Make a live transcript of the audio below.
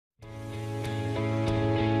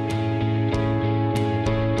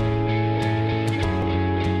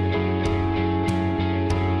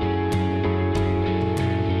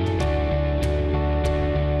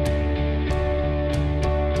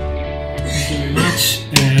much.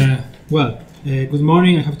 Good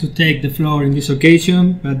morning. I have to take the floor in this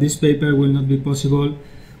occasion, but this paper will not be possible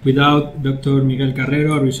without Dr. Miguel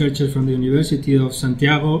Carrero, a researcher from the University of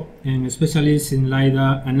Santiago and a specialist in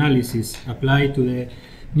LiDAR analysis applied to the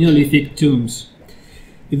Neolithic tombs.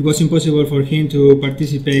 It was impossible for him to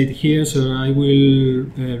participate here, so I will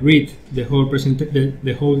read the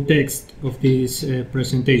whole text of this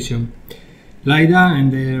presentation. LiDAR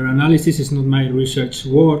and their analysis is not my research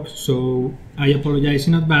work, so I apologize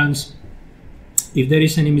in advance if there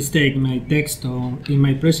is any mistake in my text or in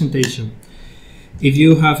my presentation. If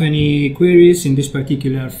you have any queries in this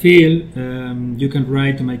particular field, you can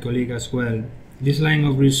write to my colleague as well. This line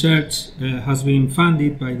of research has been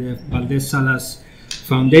funded by the Salas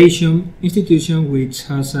Foundation institution, which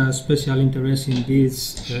has a special interest in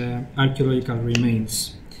these archaeological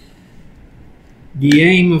remains. The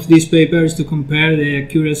aim of this paper is to compare the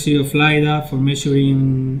accuracy of LiDAR for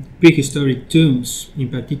measuring prehistoric tombs, in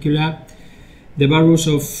particular the barrows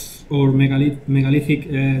or megalithic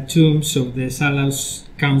tombs of the Salas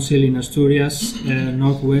Council in Asturias,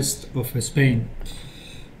 northwest of Spain.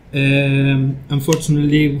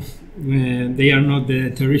 Unfortunately, they are not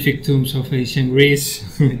the terrific tombs of ancient Greece,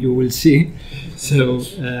 you will see. So,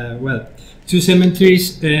 two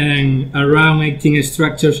cemeteries and around 18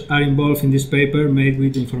 structures are involved in this paper, made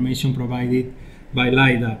with information provided by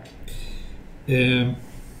LiDAR.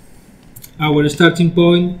 Our starting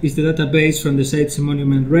point is the database from the Sites and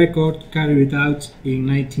Monument record carried out in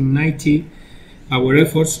 1990. Our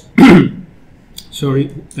efforts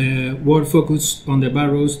were focused on the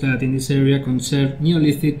barrows that in this area concern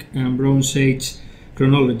Neolithic and Bronze Age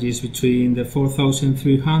chronologies between the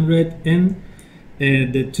 4300 and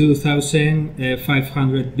the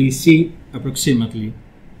 2500 BC approximately.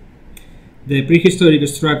 The prehistoric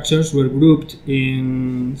structures were grouped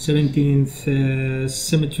in 17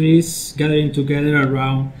 cemeteries, gathering together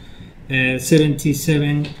around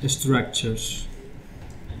 77 structures.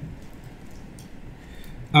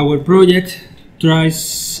 Our project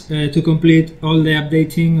tries to complete all the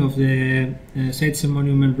updating of the Sites and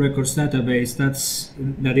Monument Records database that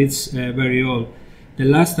is very old. The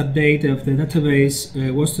last update of the database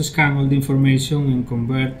was to scan all the information and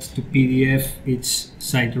convert to PDF each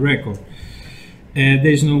site record. There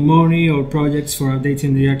is no money or projects for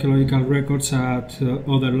updating the archaeological records at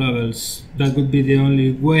other levels. That would be the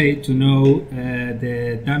only way to know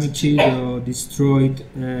the damaged or destroyed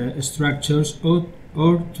structures,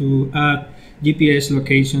 or to add GPS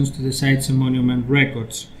locations to the Sites and Monument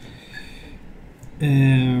records.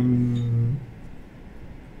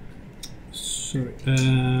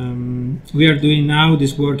 We are doing now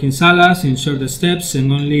this work in Salas in short steps and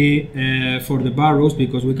only for the barrows,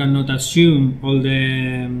 because we cannot assume all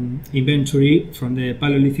the inventory from the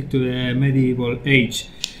Paleolithic to the medieval age.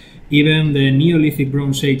 Even the Neolithic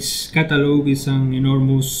Bronze Age catalogue is an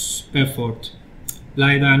enormous effort.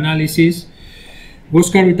 LiDAR analysis was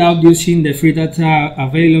carried out using the free data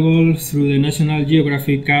available through the National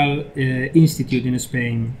Geographical Institute in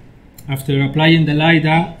Spain. After applying the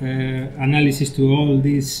LiDAR analysis to all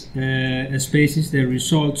these spaces, the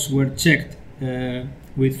results were checked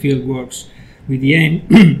with fieldworks with the aim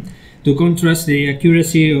to contrast the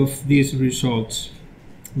accuracy of these results.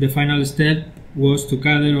 The final step was to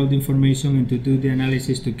gather all the information and to do the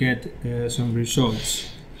analysis to get some results.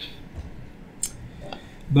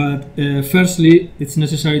 But firstly, it's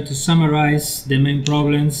necessary to summarize the main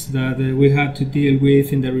problems that we had to deal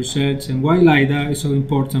with in the research and why LiDAR is so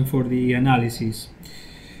important for the analysis.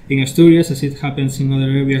 In Asturias, as it happens in other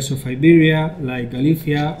areas of Iberia, like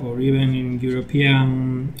Galicia, or even in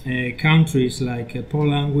European countries like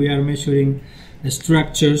Poland, we are measuring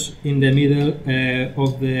structures in the middle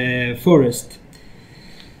of the forest.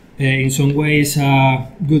 In some ways,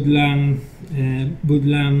 woodland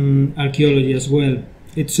archaeology as well.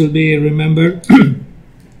 It should be remembered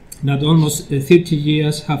that almost 30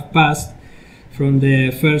 years have passed from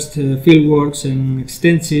the first fieldworks, and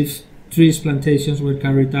extensive trees plantations were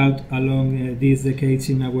carried out along these decades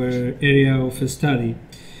in our area of study.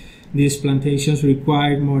 These plantations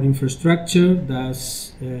required more infrastructure,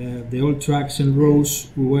 thus the old tracks and roads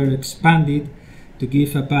were expanded to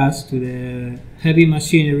give a path to the heavy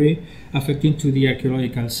machinery affecting to the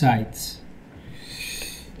archaeological sites.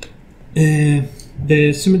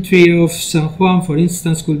 The cemetery of San Juan, for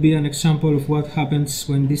instance, could be an example of what happens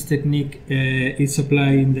when this technique is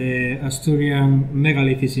applied in the Asturian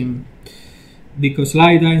megalithism, because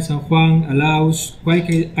LiDAR in San Juan allows quick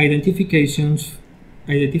identifications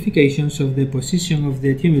of the position of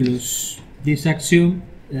the tumulus. This axiom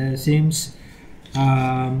seems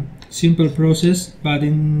simple process, but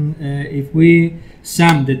if we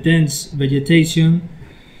sum the dense vegetation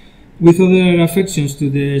with other affections to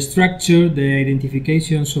the structure, the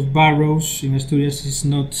identifications of barrows in Asturias is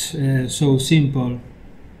not so simple.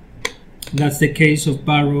 That's the case of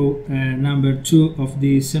barrow number 2 of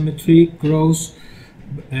the cemetery, crossed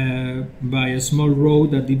by a small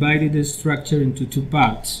road that divided the structure into 2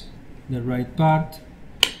 parts. The right part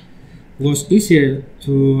was easier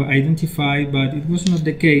to identify, but it was not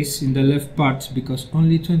the case in the left part because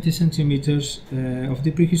only 20 centimeters of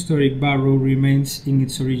the prehistoric barrow remains in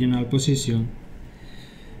its original position.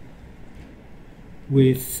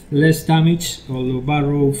 With less damage, although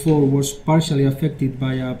barrow 4 was partially affected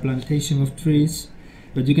by a plantation of trees,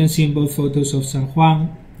 but you can see in both photos of San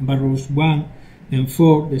Juan, barrows 1 and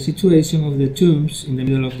 4, the situation of the tombs in the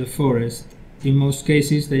middle of the forest. In most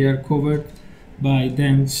cases, they are covered by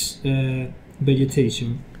dense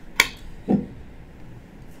vegetation.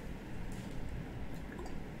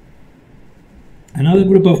 Another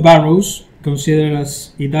group of barrows, considered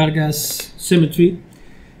as Hidalga's cemetery,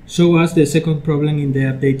 show us the second problem in the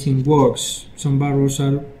updating works. Some barrows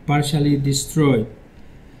are partially destroyed.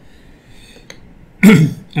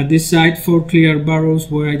 At this site, 4 clear barrows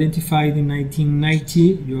were identified in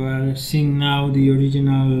 1990. You are seeing now the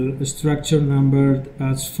original structure numbered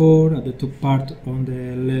as 4 at the top part on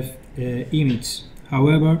the left image.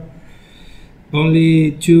 However,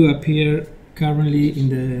 only 2 appear currently in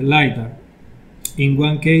the LiDAR. In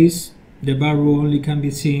one case, the barrow only can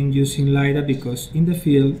be seen using LiDAR because in the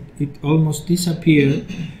field it almost disappeared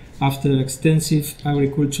after extensive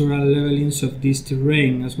agricultural levelings of this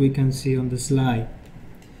terrain, as we can see on the slide.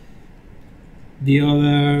 The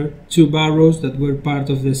other 2 barrows that were part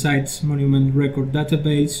of the site's monument record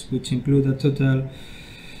database, which include a total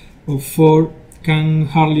of 4, can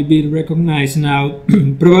hardly be recognized now,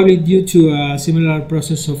 probably due to a similar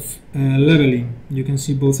process of leveling. You can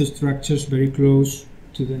see both structures very close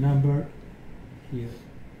to the number here.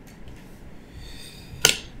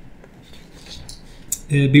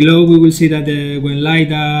 Below we will see that when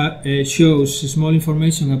LiDAR shows small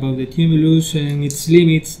information about the tumulus and its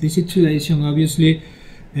limits, this situation obviously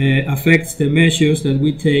affects the measures that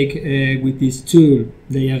we take with this tool.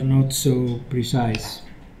 They are not so precise.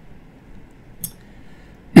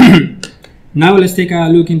 Now let's take a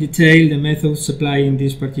look in detail the methods applied in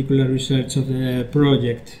this particular research of the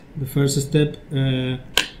project. The first step,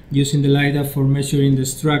 using the LiDAR for measuring the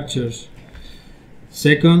structures.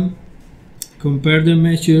 Second, compare the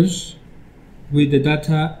measures with the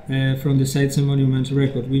data from the Sites and Monuments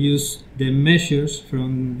record. We use the measures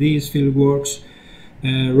from these field works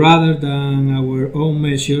rather than our own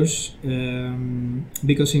measures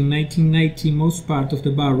because in 1990 most part of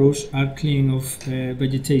the barrows are clean of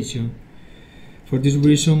vegetation. For this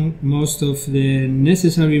reason, most of the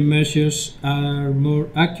necessary measures are more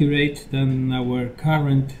accurate than our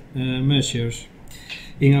current measures.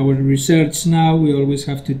 In our research now, we always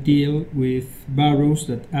have to deal with barrows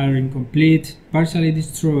that are incomplete, partially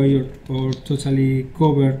destroyed or totally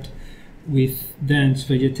covered with dense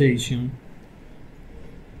vegetation.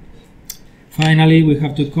 Finally, we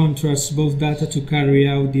have to contrast both data to carry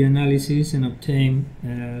out the analysis and obtain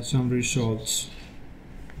some results.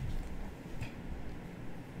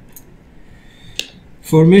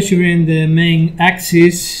 For measuring the main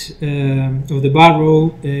axis of the barrow,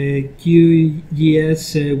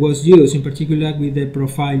 QGS was used, in particular with the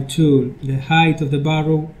profile tool. The height of the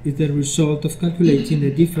barrow is the result of calculating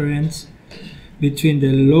the difference between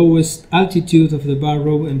the lowest altitude of the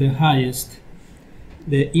barrow and the highest.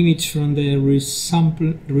 The image from the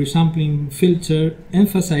resampling filter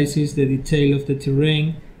emphasizes the detail of the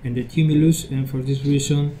terrain and the tumulus, and for this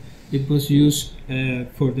reason it was used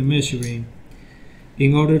for the measuring.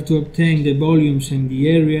 In order to obtain the volumes and the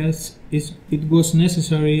areas, it was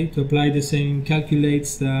necessary to apply the same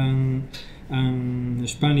calculates than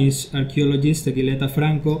Spanish archaeologist Aguileta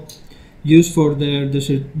Franco used for their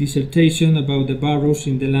dissertation about the barrows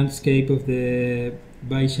in the landscape of the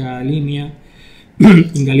Baixa Limia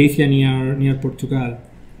in Galicia near Portugal.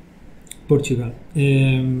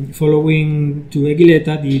 Following to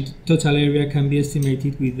Aguileta, the total area can be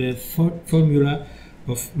estimated with the formula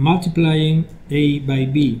of multiplying A by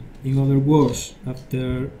B. In other words,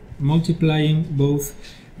 after multiplying both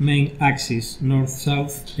main axes,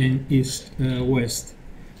 north-south and east-west.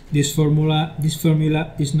 This formula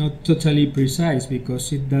is not totally precise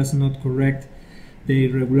because it does not correct the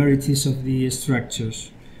irregularities of the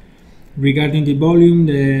structures. Regarding the volume,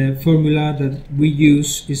 the formula that we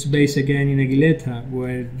use is based again in Aguileta,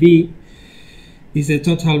 where V is the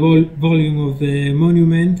total volume of the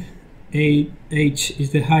monument H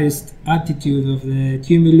is the highest altitude of the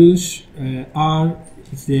tumulus, R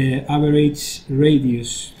is the average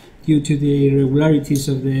radius. Due to the irregularities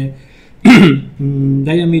of the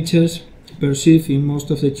diameters perceived in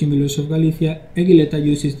most of the tumulus of Galicia, Egileta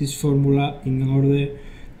uses this formula in order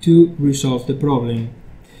to resolve the problem.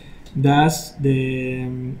 Thus, the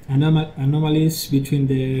anomalies between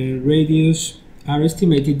the radius are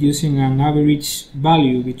estimated using an average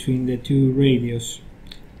value between the two radius.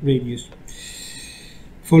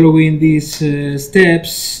 Following these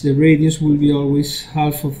steps, the radius will be always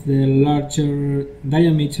half of the larger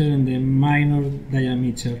diameter and the minor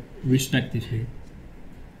diameter, respectively.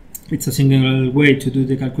 It's a single way to do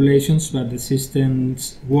the calculations, but the system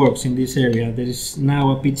works in this area. There is now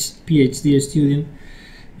a PhD student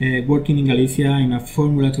working in Galicia in a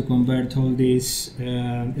formula to convert all these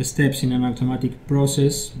steps in an automatic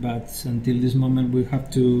process, but until this moment we have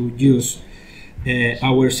to use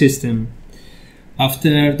our system.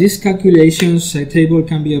 After these calculations, a table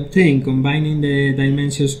can be obtained combining the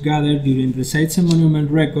dimensions gathered during the sites and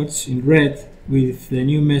monument records in red with the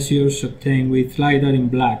new measures obtained with LiDAR in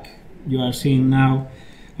black. You are seeing now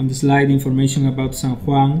on the slide information about San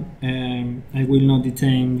Juan. I will not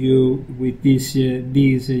detain you with this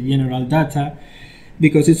general data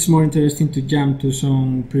because it's more interesting to jump to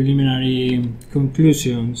some preliminary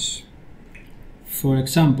conclusions. For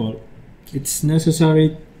example, it's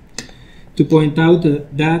necessary to point out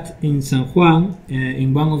that in San Juan,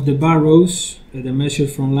 in one of the barrows, the measure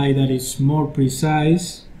from LiDAR is more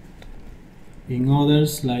precise. In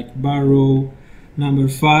others, like barrow number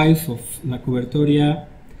 5 of La Cobertoria,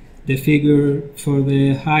 the figure for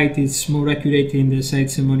the height is more accurate in the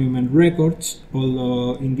sites and monument records,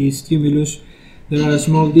 although in this tumulus there are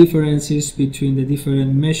small differences between the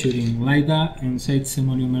different measuring LiDAR and sites and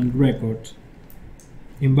monument records.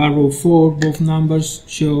 In barrow 4, both numbers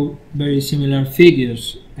show very similar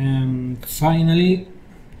figures. And finally,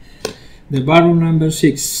 the barrow number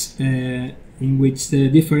 6, in which the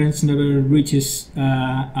difference never reaches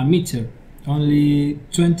a meter. Only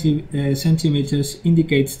 20 centimeters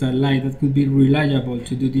indicates that LiDAR could be reliable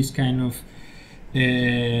to do this kind of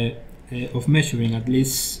measuring. At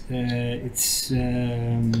least it's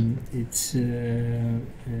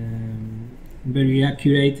very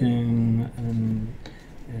accurate and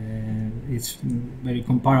it's very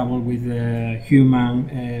comparable with human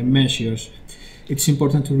measures. It's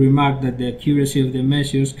important to remark that the accuracy of the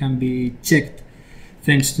measures can be checked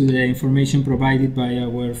thanks to the information provided by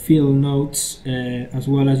our field notes, as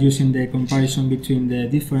well as using the comparison between the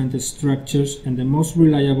different structures and the most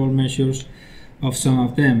reliable measures of some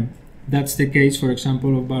of them. That's the case, for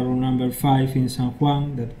example, of barrow number 5 in San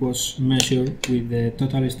Juan that was measured with the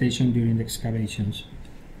total station during the excavations.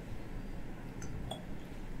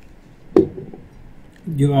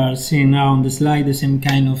 You are seeing now on the slide the same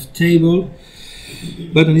kind of table,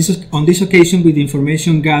 but on this occasion with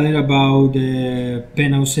information gathered about the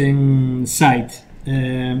Penausen site.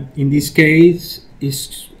 In this case,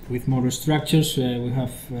 is with more structures. We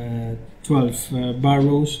have 12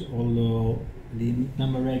 barrows, although the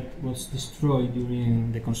number 8 was destroyed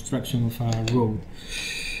during the construction of a road.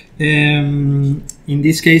 In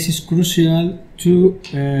this case, it's crucial to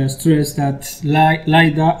stress that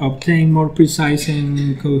LiDAR obtained more precise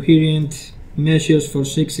and coherent measures for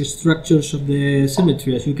 6 structures of the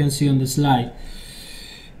cemetery, as you can see on the slide.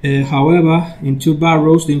 However, in 2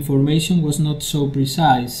 barrows, the information was not so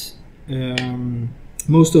precise.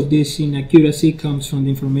 Most of this inaccuracy comes from the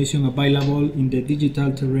information available in the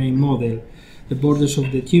digital terrain model. The borders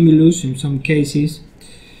of the tumulus, in some cases,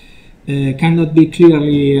 cannot be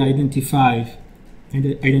clearly identified. In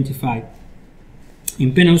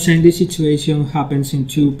Penausen, this situation happens in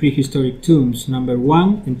 2 prehistoric tombs, number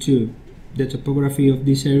 1 and 2. The topography of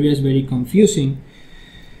this area is very confusing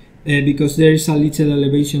because there is a little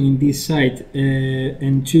elevation in this site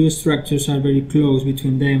and 2 structures are very close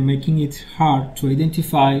between them, making it hard to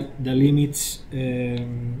identify the limits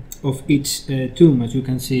of each tomb, as you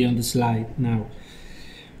can see on the slide now.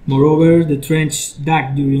 Moreover, the trench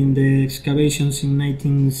dug during the excavations in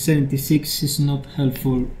 1976 is not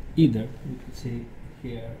helpful either. You can see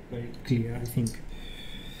here very clear, I think.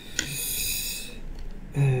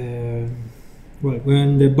 Well,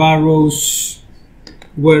 when the barrows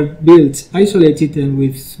were built isolated and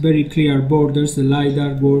with very clear borders, the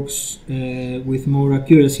LiDAR works with more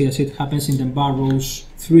accuracy, as it happens in the barrows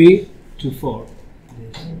 3 to 4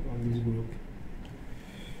 on this group.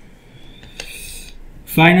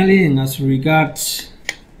 Finally, and as regards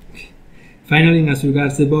Finally, as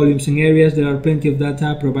regards the volumes and areas, there are plenty of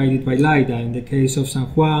data provided by LiDAR. In the case of San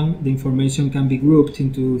Juan, the information can be grouped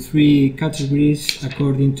into 3 categories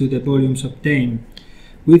according to the volumes obtained,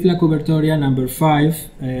 with La Cobertoria number 5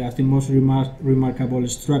 as the most remarkable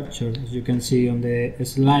structure, as you can see on the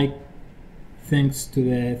slide, thanks to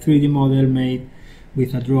the 3D model made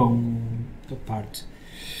with a drone part.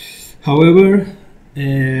 However,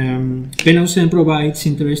 Penausen provides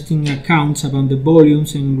interesting accounts about the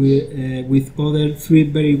volumes and with other 3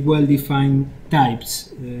 very well-defined types.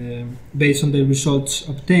 Based on the results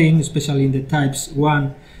obtained, especially in the types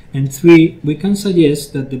 1 and 3, we can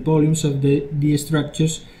suggest that the volumes of the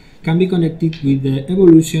structures can be connected with the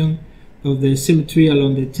evolution of the cemetery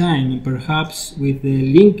along the time, and perhaps with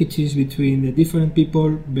the linkages between the different people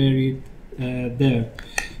buried there.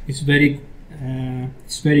 It's very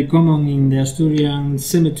common in the Asturian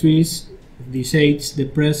cemeteries of this age the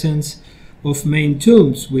presence of main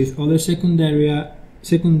tombs with other secondary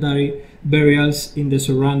burials in the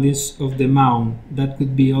surroundings of the mound. That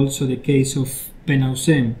could be also the case of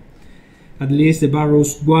Penausen. At least the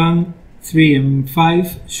barrows 1, 3 and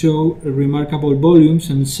 5 show remarkable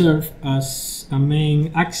volumes and serve as a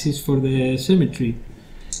main axis for the cemetery.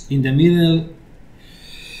 In the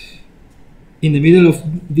middle of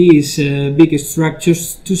these big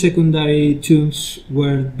structures, 2 secondary tombs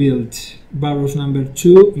were built. Barrows number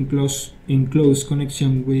 2 in close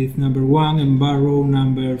connection with number 1, and barrow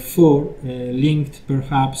number 4 linked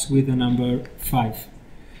perhaps with the number 5.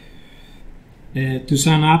 To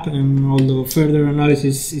sum up, and although further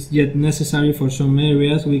analysis is yet necessary for some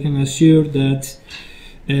areas, we can assure that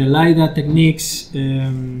LiDAR techniques,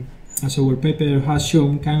 as our paper has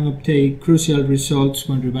shown, can obtain crucial results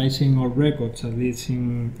when revising our records, at least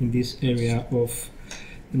in this area of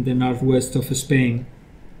the northwest of Spain.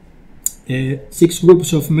 6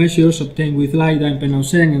 groups of measures obtained with LiDAR in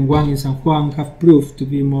Penausen and 1 in San Juan have proved to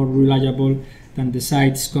be more reliable than the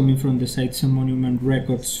sites coming from the Sites and Monument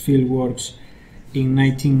Records fieldworks in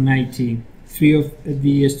 1990. 3 of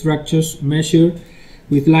the structures measured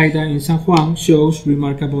with LiDAR in San Juan shows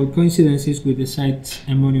remarkable coincidences with the Sites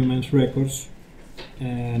and Monuments records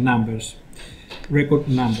numbers.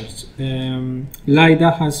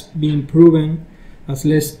 LiDAR has been proven as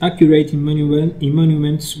less accurate in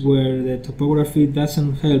monuments where the topography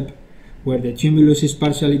doesn't help, where the tumulus is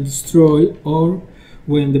partially destroyed, or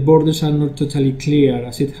when the borders are not totally clear,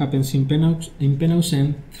 as it happens in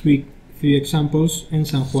Penausen, 3 examples, and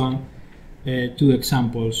San Juan, 2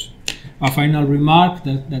 examples. A final remark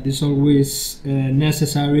that is always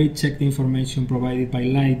necessary: check the information provided by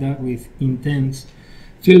LiDAR with intense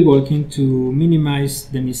fieldworking to minimize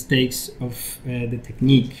the mistakes of the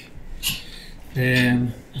technique.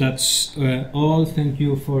 That's all. Thank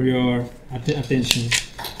you for your attention.